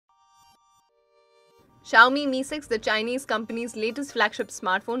Xiaomi Mi 6, the Chinese company's latest flagship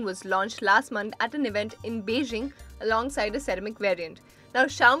smartphone, was launched last month at an event in Beijing alongside a ceramic variant. Now,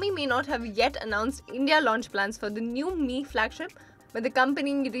 Xiaomi may not have yet announced India launch plans for the new Mi flagship, but the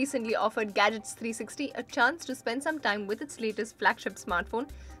company recently offered Gadgets 360 a chance to spend some time with its latest flagship smartphone,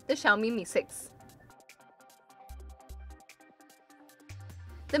 the Xiaomi Mi 6.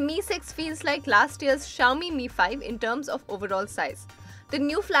 The Mi 6 feels like last year's Xiaomi Mi 5 in terms of overall size. The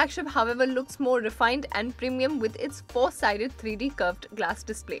new flagship, however, looks more refined and premium with its four-sided 3D curved glass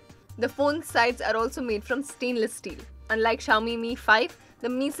display. The phone's sides are also made from stainless steel. Unlike Xiaomi Mi 5, the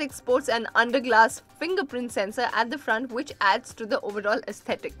Mi 6 sports an underglass fingerprint sensor at the front, which adds to the overall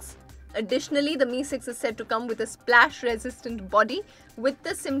aesthetics. Additionally, the Mi 6 is said to come with a splash-resistant body, with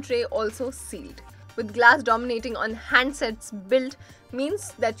the SIM tray also sealed. With glass dominating on handsets build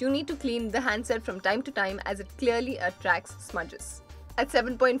means that you need to clean the handset from time to time, as it clearly attracts smudges. At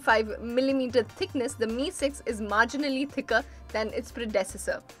 7.5mm thickness, the Mi 6 is marginally thicker than its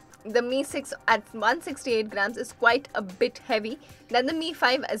predecessor. The Mi 6 at 168 grams is quite a bit heavy than the Mi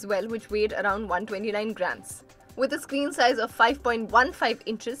 5 as well, which weighed around 129 grams. With a screen size of 5.15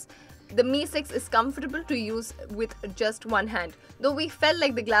 inches, the Mi 6 is comfortable to use with just one hand, though we felt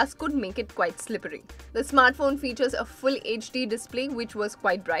like the glass could make it quite slippery. The smartphone features a full HD display, which was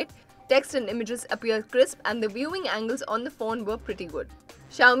quite bright. Text and images appear crisp, and the viewing angles on the phone were pretty good.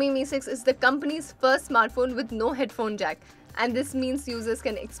 Xiaomi Mi 6 is the company's first smartphone with no headphone jack, and this means users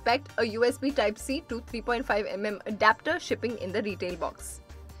can expect a USB Type-C to 3.5mm adapter shipping in the retail box.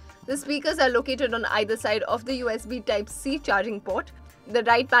 The speakers are located on either side of the USB Type-C charging port. The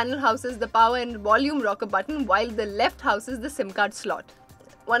right panel houses the power and volume rocker button, while the left houses the SIM card slot.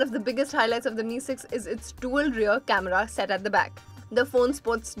 One of the biggest highlights of the Mi 6 is its dual rear camera set at the back. The phone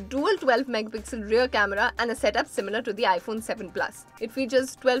sports dual 12-megapixel rear camera and a setup similar to the iPhone 7 Plus. It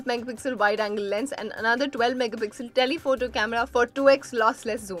features 12-megapixel wide-angle lens and another 12-megapixel telephoto camera for 2x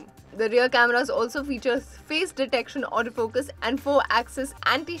lossless zoom. The rear cameras also feature face detection autofocus and 4-axis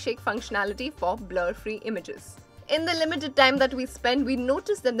anti-shake functionality for blur-free images. In the limited time that we spent, we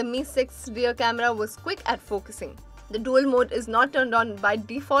noticed that the Mi 6 rear camera was quick at focusing. The dual mode is not turned on by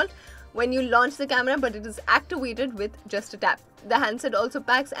default when you launch the camera, but it is activated with just a tap. The handset also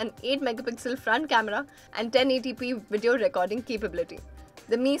packs an 8-megapixel front camera and 1080p video recording capability.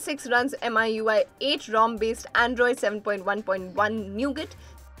 The Mi 6 runs MIUI 8 ROM-based Android 7.1.1 Nougat.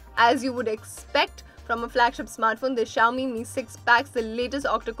 As you would expect from a flagship smartphone, the Xiaomi Mi 6 packs the latest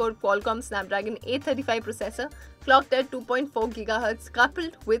octa-core Qualcomm Snapdragon 835 processor, clocked at 2.4 GHz,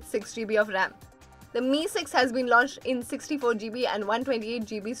 coupled with 6GB of RAM. The Mi 6 has been launched in 64GB and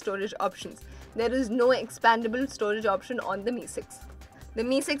 128GB storage options. There is no expandable storage option on the Mi 6. The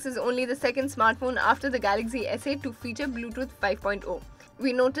Mi 6 is only the second smartphone after the Galaxy S8 to feature Bluetooth 5.0.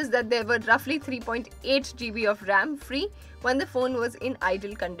 We noticed that there were roughly 3.8GB of RAM free when the phone was in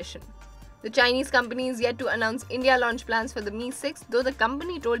idle condition. The Chinese company is yet to announce India launch plans for the Mi 6, though the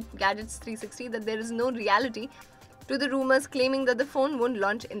company told Gadgets 360 that there is no reality to the rumors claiming that the phone won't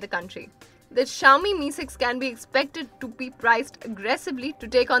launch in the country. The Xiaomi Mi 6 can be expected to be priced aggressively to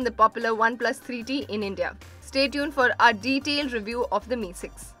take on the popular OnePlus 3T in India. Stay tuned for our detailed review of the Mi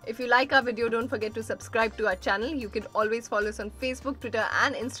 6. If you like our video, don't forget to subscribe to our channel. You can always follow us on Facebook, Twitter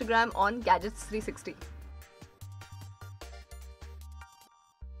and Instagram on Gadgets 360.